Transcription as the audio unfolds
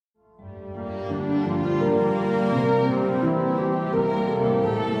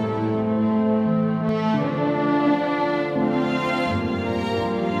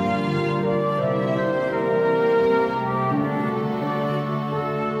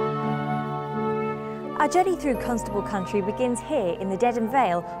Our journey through Constable country begins here in the Dedham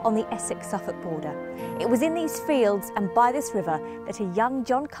Vale on the Essex-Suffolk border. It was in these fields and by this river that a young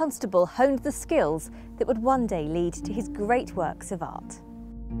John Constable honed the skills that would one day lead to his great works of art.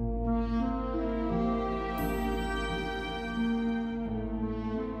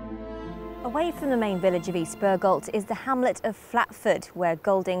 Away from the main village of East Burgolt is the hamlet of Flatford, where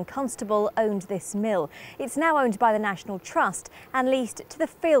Golding Constable owned this mill. It's now owned by the National Trust and leased to the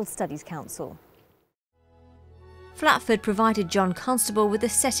Field Studies Council. Flatford provided John Constable with a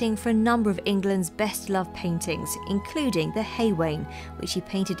setting for a number of England's best-loved paintings, including the Haywain, which he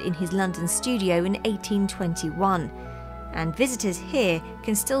painted in his London studio in 1821. And visitors here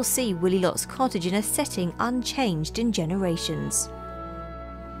can still see Willie Lott's cottage in a setting unchanged in generations.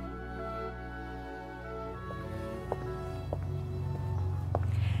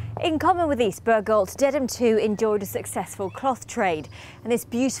 In common with East Burgolt, Dedham too enjoyed a successful cloth trade, and this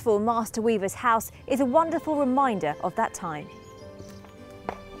beautiful master weaver's house is a wonderful reminder of that time.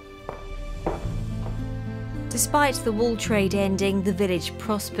 Despite the wool trade ending, the village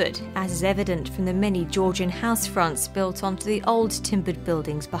prospered, as is evident from the many Georgian house fronts built onto the old timbered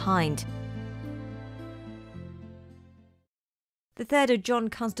buildings behind. The third of John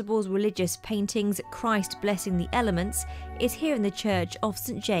Constable's religious paintings, Christ Blessing the Elements, is here in the church of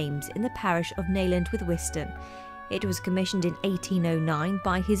St James in the parish of Nayland with Wiston. It was commissioned in 1809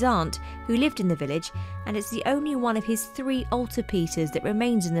 by his aunt, who lived in the village, and it's the only one of his 3 altarpieces that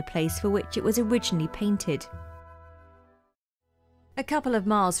remains in the place for which it was originally painted. A couple of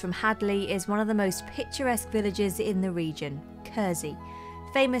miles from Hadley is one of the most picturesque villages in the region, Kersey.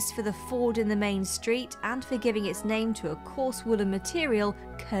 Famous for the ford in the main street and for giving its name to a coarse woolen material,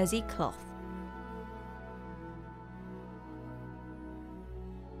 Kersey cloth.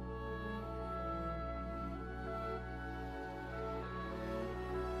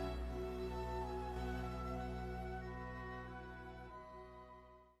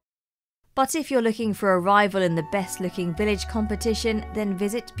 But if you're looking for a rival in the best-looking village competition, then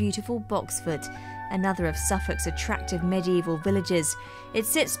visit beautiful Boxford, another of Suffolk's attractive medieval villages. It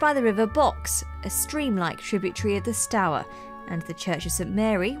sits by the River Box, a stream-like tributary of the Stour, and the Church of St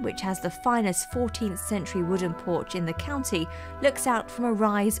Mary, which has the finest 14th century wooden porch in the county, looks out from a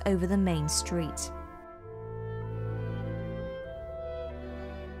rise over the main street.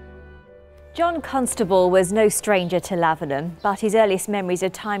 John Constable was no stranger to Lavenham, but his earliest memories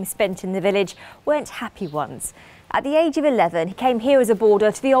of time spent in the village weren't happy ones. At the age of 11, he came here as a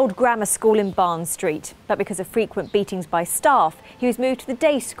boarder to the old grammar school in Barnes Street, but because of frequent beatings by staff, he was moved to the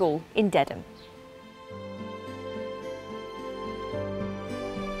day school in Dedham.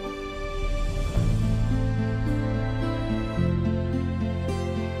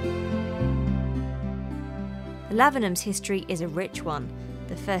 Lavenham's history is a rich one.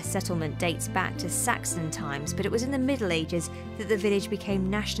 The first settlement dates back to Saxon times, but it was in the Middle Ages that the village became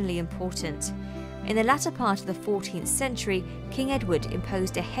nationally important. In the latter part of the 14th century, King Edward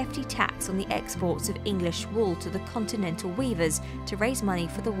imposed a hefty tax on the exports of English wool to the continental weavers to raise money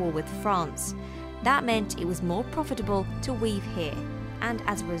for the war with France. That meant it was more profitable to weave here, and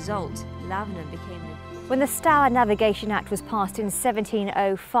as a result, Lavenham became the... When the Stour Navigation Act was passed in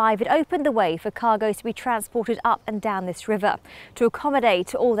 1705, it opened the way for cargoes to be transported up and down this river. To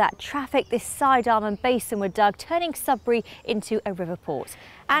accommodate all that traffic, this sidearm and basin were dug, turning Sudbury into a river port.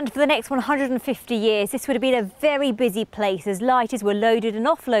 And for the next 150 years, this would have been a very busy place as lighters were loaded and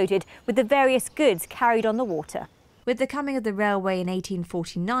offloaded with the various goods carried on the water. With the coming of the railway in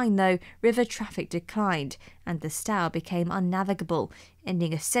 1849, though, river traffic declined and the Stour became unnavigable,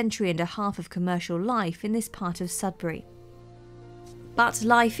 ending a century and a half of commercial life in this part of Sudbury. But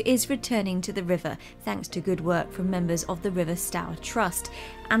life is returning to the river thanks to good work from members of the River Stour Trust,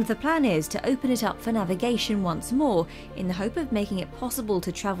 and the plan is to open it up for navigation once more in the hope of making it possible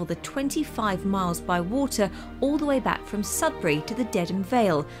to travel the 25 miles by water all the way back from Sudbury to the Dedham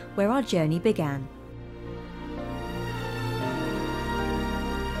Vale, where our journey began.